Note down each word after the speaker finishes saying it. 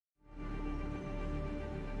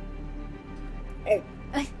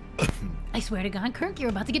I swear to God, Kirk, you're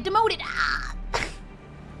about to get demoted. Ah!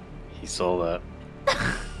 He saw that.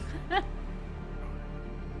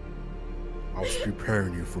 I was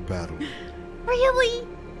preparing you for battle. Really?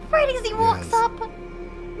 Right as he walks up.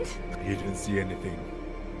 You didn't see anything.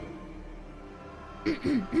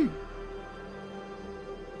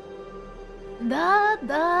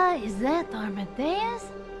 Is that Armadeus?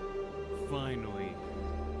 Finally.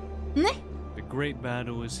 Neh? The great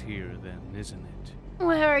battle is here then, isn't it?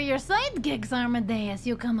 Where are your sidekicks, Armadeus?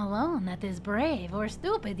 You come alone. That is brave or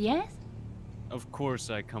stupid, yes? Of course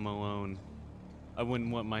I come alone. I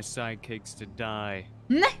wouldn't want my sidekicks to die.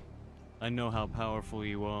 Neh? I know how powerful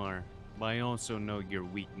you are, but I also know your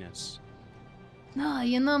weakness. Oh,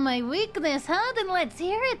 you know my weakness, huh? Then let's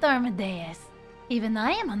hear it, Armadeus. Even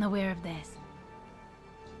I am unaware of this.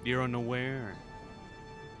 You're unaware.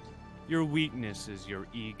 Your weakness is your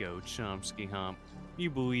ego, Chomsky Hump. You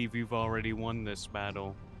believe you've already won this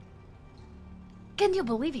battle. Can you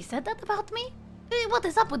believe he said that about me? What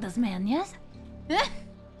is up with this man, yes?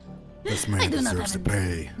 This man deserves to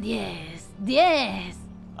pay. Yes.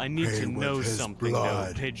 I need Pay to with know his something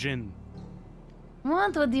blood. though, Pigeon.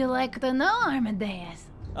 What would you like to know, Armadeus?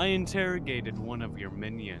 I interrogated one of your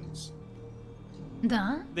minions.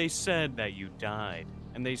 Duh? They said that you died,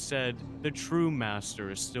 and they said the true master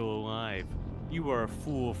is still alive. You are a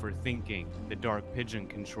fool for thinking the Dark Pigeon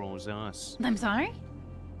controls us. I'm sorry?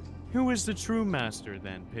 Who is the true master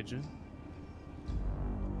then, Pigeon?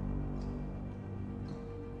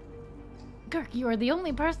 Kirk, you are the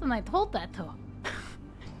only person I told that to.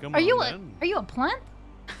 Come Are on, you then. a plant?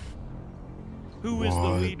 Who is the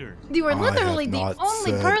What? leader? You are literally the not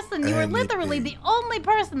only said person. You are literally the anything. only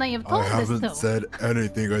person I have told I this to. haven't said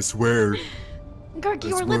anything, I swear. Kirk,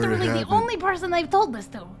 you I are swear I literally the haven't. only person I've told this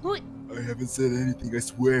to. I haven't said anything, I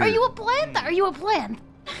swear. Are you a plant? Are you a plant?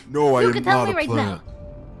 No, I You am can tell not me a right plant.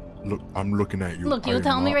 Look, I'm looking at you. Look, I you am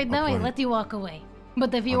tell me not right a now, I plant. let you walk away.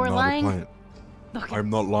 But if you I'm were not a lying, plant. okay. I'm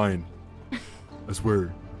not lying. I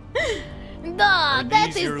swear. Duh, that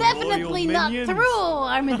these is your definitely loyal not minions? true,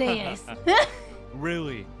 Armadeus.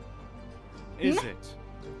 Really? Is it?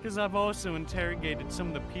 Because I've also interrogated some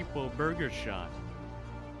of the people at Burger Shot.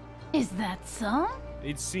 Is that so?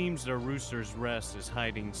 It seems the Rooster's Rest is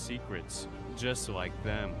hiding secrets, just like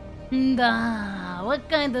them. Duh, what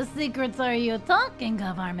kind of secrets are you talking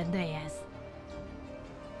of, Armadeus?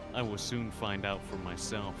 I will soon find out for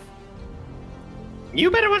myself. You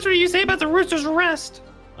better watch what you say about the Rooster's Rest.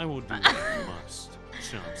 I will do what I must,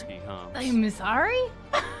 Chomsky Humps. I'm sorry?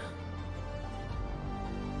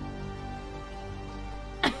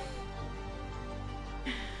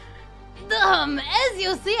 As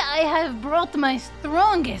you see, I have brought my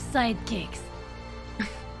strongest sidekicks.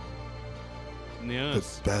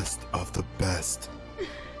 Yes, The best of the best.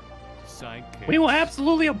 sidekick. We will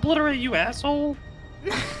absolutely obliterate you, asshole.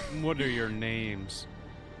 What are your names?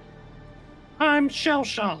 I'm Shell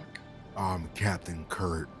Shock. I'm Captain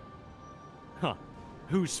Kurt. Huh.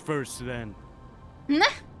 Who's first then? Nah,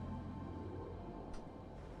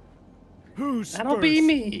 Who's That'll first? be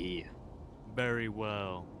me. Very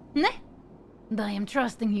well. nah. I am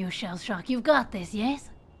trusting you, Shell Shock. You've got this, yes?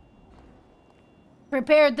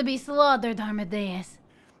 Prepared to be slaughtered, Armadeus.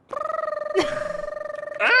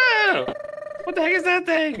 Ah! What the heck is that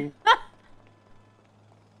thing?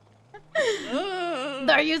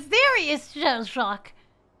 Are you serious, Shell Shock?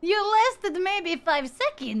 You lasted maybe 5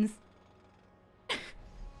 seconds.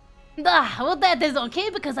 Well, that is okay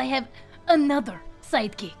because I have another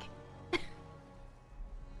sidekick. It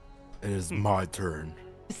is my turn.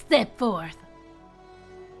 Step forth.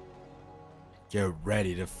 Get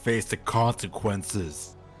ready to face the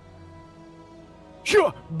consequences.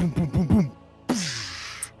 Sure. Boom, boom, boom, boom.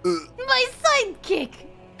 My sidekick!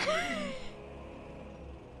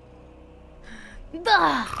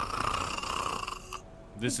 Duh!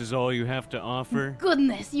 This is all you have to offer?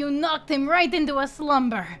 Goodness, you knocked him right into a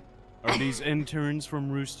slumber. Are these interns from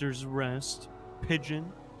Rooster's Rest?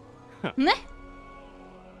 Pigeon? Nah.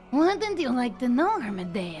 Wouldn't you like to know,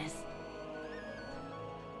 Armadeus?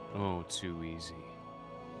 Oh, too easy.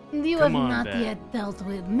 You Come have on, not then. yet dealt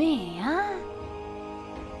with me, huh?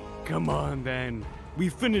 Come on, then. We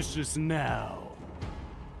finish this now.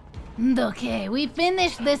 Okay, we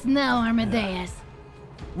finish this now, Armadeus.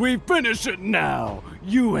 We finish it now,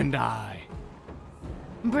 you and I.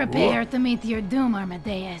 Prepare to meet your doom,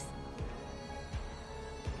 Armadeus.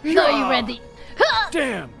 Are you ready? Ha!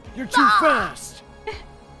 Damn, you're too fast.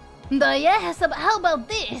 Yes, how about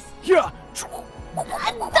this? Yeah.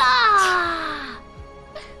 Ah!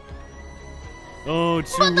 Oh,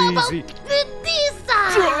 too What about easy. this?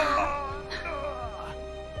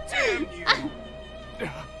 Damn you.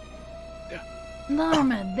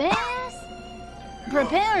 Armadeus?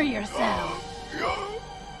 Prepare yourself.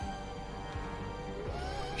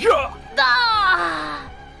 Ah!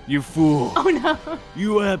 You fool. Oh no.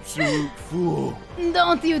 You absolute fool.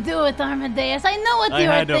 Don't you do it, Armadeus. I know what I you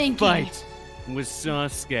are had a thinking. fight with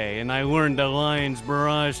Sasuke, and I learned the Lion's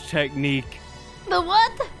Barrage technique. The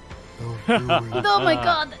what? Don't do it. Oh my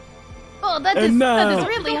god. Oh, that is And that is now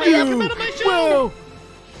really you high up. Get out of my show!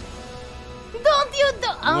 will Don't you do?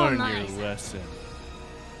 Oh, learn nice. your lesson.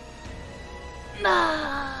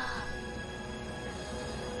 Ah.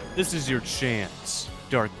 This is your chance,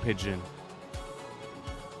 Dark Pigeon.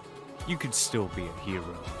 You could still be a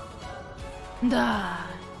hero. Ah.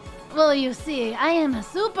 Well, you see, I am a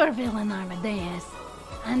supervillain, Armadeus.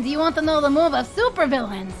 And you want to know the move of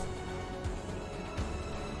supervillains?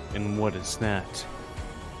 And what is that?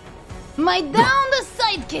 My down the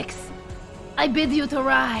sidekicks. I bid you to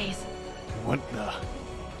rise. What the?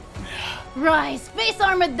 Rise, face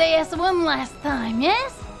Armadeus one last time,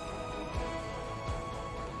 yes?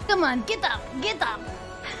 Come on, get up, get up.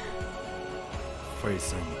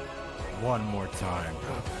 Face him one more time.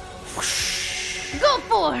 Go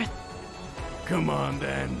forth. Come on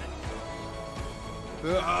then.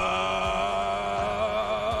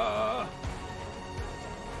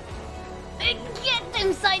 Get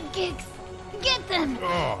them sidekicks. Get them.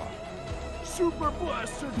 Super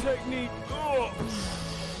Blaster technique.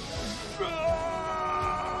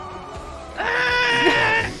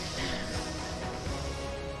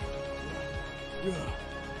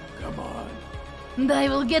 Come on. And I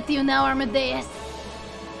will get you now, Armadeus.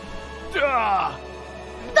 Ah!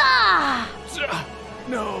 Ah!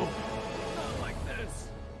 No, not like this.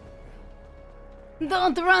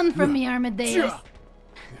 Don't run from me, Armadeus.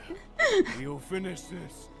 You'll finish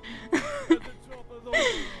this. At the top of the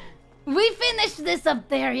We finished this up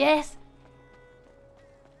there, yes?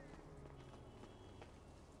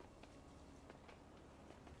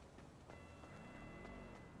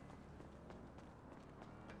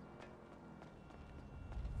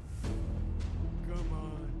 Come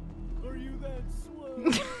on. Are you that slow?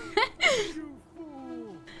 You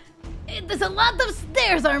fool. There's a lot of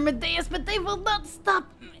stairs, Armadeus, but they will not stop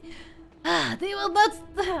me. They will not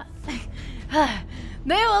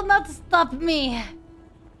they will not stop me.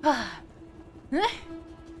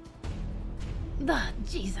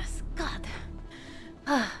 Jesus, God.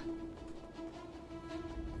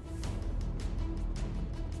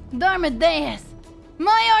 Armadeus,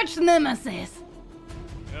 my arch nemesis.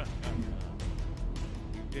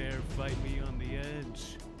 You dare fight me on the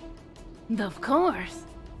edge? Of course.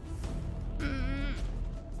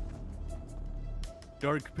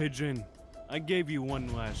 Dark Pigeon, I gave you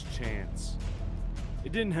one last chance.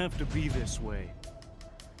 It didn't have to be this way.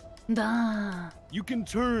 You can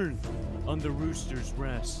turn on the Rooster's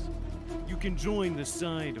Rest. You can join the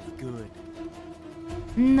side of good.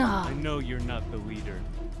 No. I know you're not the leader,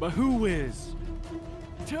 but who is?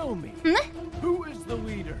 Tell me, who is the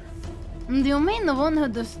leader? Do you mean the one who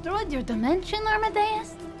destroyed your dimension,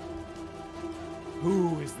 Armadeus?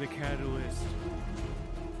 Who is the catalyst?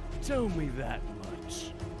 Tell me that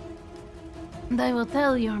much. And I will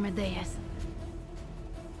tell you, Armadeus.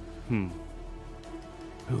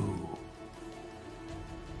 Who?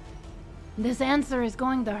 This answer is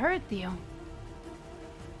going to hurt you.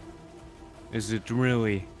 Is it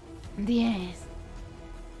really? Yes.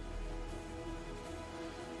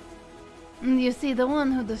 You see, the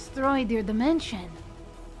one who destroyed your dimension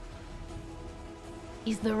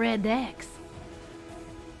is the Red X.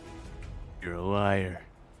 You're a liar.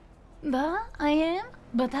 I am?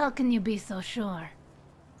 But how can you be so sure?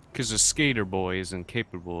 'Cause a skater boy isn't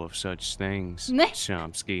capable of such things, Meh.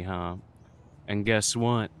 Chomsky, huh? And guess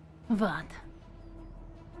what? What?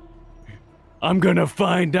 I'm gonna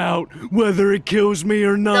find out whether it kills me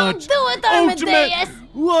or not. Don't do it, Armadeus!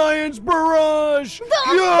 Ultimate Lion's Barrage! Don't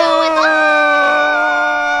do it!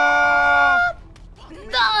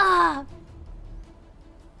 Ah!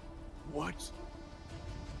 What?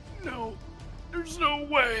 No, there's no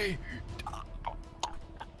way.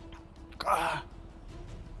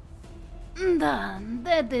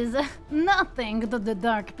 That is nothing to the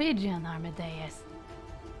Dark Pigeon, Armadeus.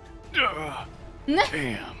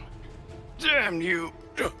 Damn. Damn you.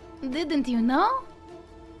 Didn't you know?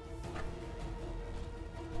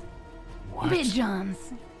 What?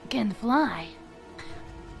 Pigeons can fly.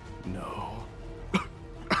 No.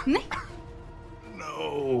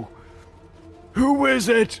 No. Who is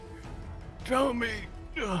it? Tell me.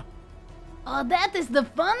 Oh, that is the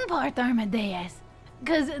fun part, Armadeus.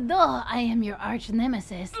 'Cause though I am your arch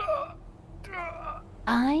nemesis,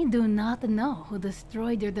 I do not know who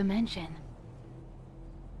destroyed your dimension.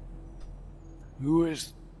 Who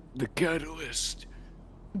is the catalyst?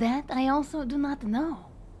 That I also do not know.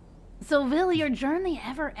 So will your journey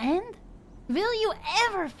ever end? Will you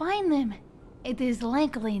ever find them? It is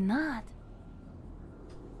likely not.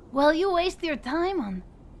 While you waste your time on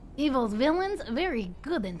evil villains, very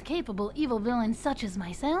good and capable evil villains such as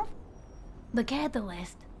myself, the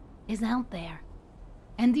catalyst is out there.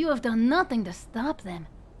 And you have done nothing to stop them.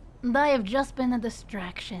 And I have just been a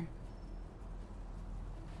distraction.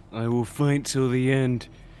 I will fight till the end,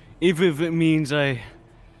 even if it means I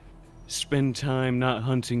spend time not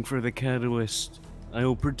hunting for the catalyst. I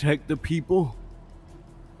will protect the people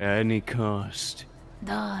at any cost.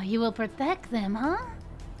 Duh, you will protect them, huh?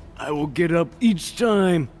 I will get up each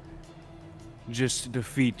time just to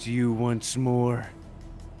defeat you once more.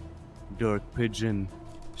 Dark Pigeon,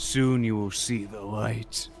 soon you will see the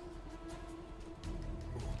light.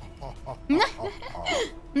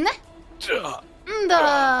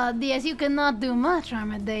 Duh, yes, you cannot do much,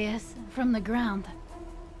 Armadeus, from the ground.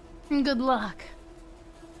 Good luck.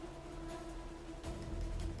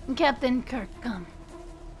 Captain Kirk, come.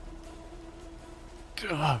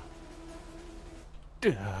 Duh.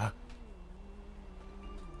 Duh.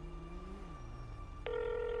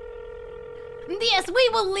 Yes, we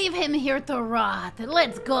will leave him here to rot.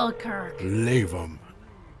 Let's go, Kirk. Leave him.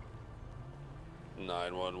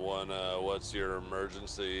 911, what's your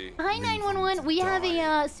emergency? Hi, 911. We have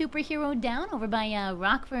a superhero down over by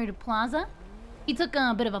Rockford Plaza. He took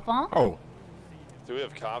a bit of a fall. Oh. Do we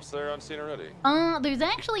have cops there on scene already? There's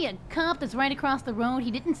actually a cop that's right across the road.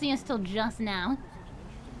 He didn't see us till just now.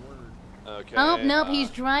 Okay. Oh, nope,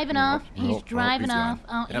 he's driving off. He's nope, driving he's off.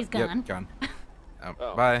 gone. Oh, he's gone. Yep, gone.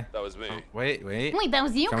 Oh, Bye. That was me. Oh, wait. Wait, that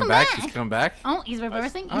was you? Coming Come back. back. He's coming back. Oh, he's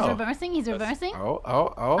reversing. He's Oh. reversing. He's reversing. Oh.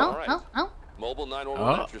 Alright. Oh. Mobile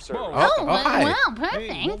 911 Oh. at your service. Oh, hi. wow,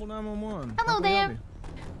 perfect. Hey, Mobile 911. Hello there.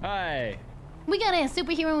 Hi. We got a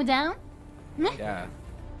superhero down. Yeah.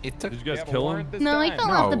 It took. Did you guys kill him? No, he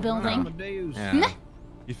fell off the No, building. Amadeus. Yeah.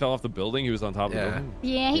 He fell off the building? He was on top of the Yeah. building?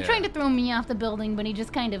 Yeah, he Yeah. tried to throw me off the building, but he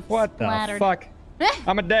just kind of What the splattered. fuck?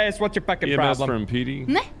 Amadeus, what's your fucking EMS problem? from PD?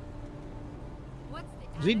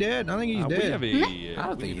 Is he dead? I think he's We dead. have I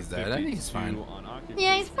don't think he's dead. I think he's fine. on occupancy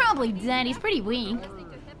Yeah, he's probably dead. He's pretty weak.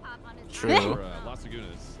 True. for, Las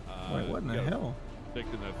Lagunas. Wait, what in the we got a hell?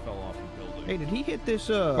 Victim that fell off the building. Hey, did he hit this?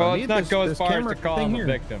 Well, did he let's hit not this, go this as far as camera to call thing him a here?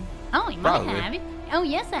 victim. Oh, he might Probably. have. Oh,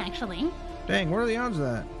 yes, actually. Dang, what are the odds of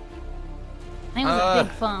that? That was a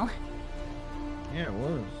big fall. Yeah, it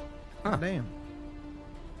was. Huh. Damn.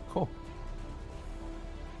 Cool.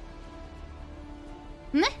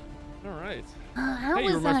 All right. How Hey, you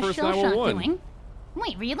were was my first Shell Shock 911. doing?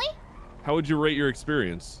 Wait, really? How would you rate your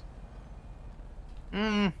experience?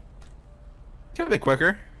 Kind of a bit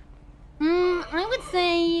quicker. I would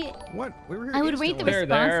say What? We were here I would rate the instantly. There,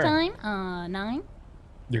 response there. time 9.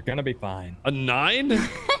 You're gonna be fine. A 9?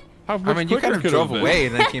 How much I mean, you quicker kind of could it drove have been? away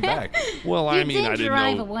and then came back. Well, You I mean, I did didn't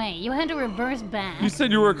drive know. away. You had to reverse back. You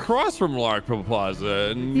said you were across from Larkville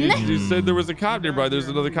Plaza, and you said there was a cop nearby. There's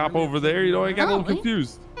another cop over there. You know, I got a Oh, little really?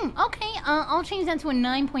 confused. Okay, I'll change that to a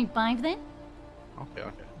 9.5 then. Okay.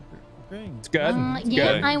 Dang. It's good. It's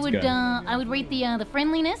Yeah, good. I It's would good. I would rate the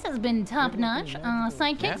friendliness has been top notch.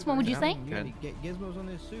 Sidekicks, what would you say? You gotta get gizmos on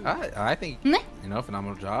this suit. I think, Meh. you know,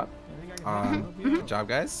 phenomenal job. Mm-hmm. Good job,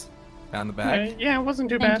 guys. Found the bag. Yeah, it wasn't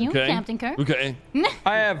too Thank bad. you, Okay. Captain Kirk. Okay.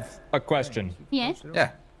 I have a question. Yes.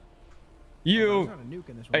 Yeah. You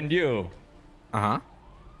and you. Uh-huh.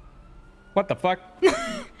 What the fuck?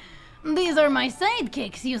 These are my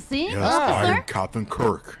sidekicks, you see, Yes, I officer? am Captain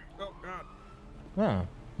Kirk. Oh, all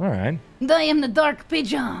right. I am the Dark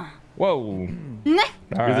Pigeon. Whoa. Nah,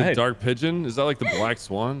 All You're the right. Dark Pigeon? Is that like the Black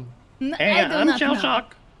Swan? Hey, I do I'm not Shell know.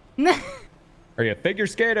 Shock. Are you a figure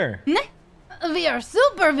skater? We are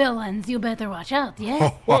super villains. You better watch out,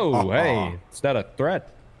 yes? Whoa, hey. Is that a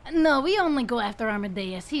threat? No, we only go after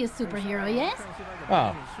Armadeus. He is superhero, yes?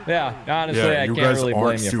 Oh, yeah. Honestly, Yeah, I you can't guys really blame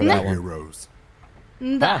aren't you for that one. superheroes.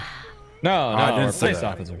 Nah. No, I no, we're didn't say police that.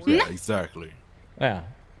 officers. Yeah, exactly. Yeah.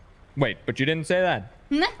 Wait, but you didn't say that.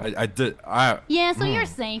 I did. Yeah, so you're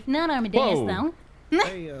safe. Not Armadeus, Whoa. though.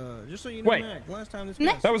 Hey, just so you know, Wait. Mac, last time this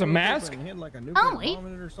Nah. guy That was a showed up mask? and he had like a Oh, nuclear wait. bomb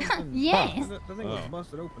in it or something. Yes. The thing was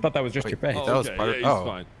busted open. Thought that was just Wait, your face. oh, that was okay, part yeah, of- he's oh.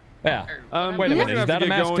 fine. Yeah. Wait a we're minute, gonna is have that to a get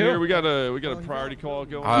mask going too? here. We got a priority call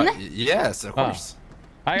going. Yes, of course.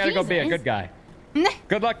 I gotta go be a Jesus. good guy. Nah.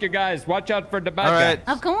 Good luck, you guys. Watch out for the bad All right.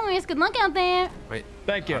 guys. Of course. Good luck out there. Wait,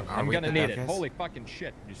 Thank you. Are I'm we gonna the need bad it. guys? Holy fucking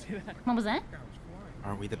shit. Did you see that? What was that?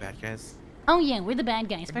 aren't we the bad guys? Oh, yeah, we're the bad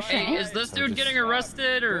guys, for Hey, sure. is this So dude just- getting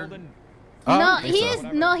arrested or? Golden, Oh, No, I think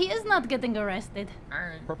so. he is not getting arrested.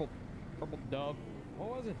 Alright. purple dove. What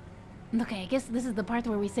was it? Okay, I guess this is the part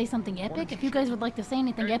where we say something epic. If you guys would like to say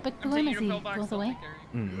anything epic to him as he goes away.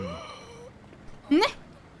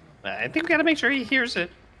 I think we gotta make sure he hears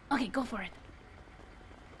it. Okay, go for it.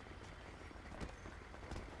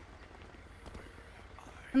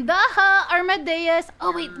 Daha, Armadeus.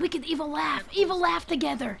 Oh wait, we could evil laugh. Evil laugh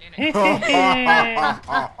together. Point it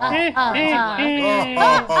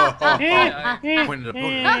up.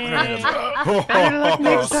 Better luck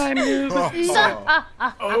next time, noob.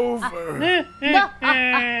 Over.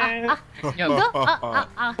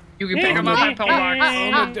 You can pick him up at pillbox.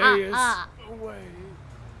 Amadeus. Away.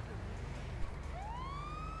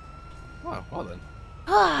 Oh, well then.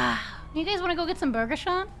 You guys want to go get some burger,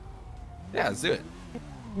 Sean? Yeah, let's do it.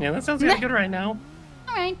 Yeah, that sounds good right now.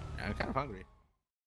 All right. I'm kind of hungry.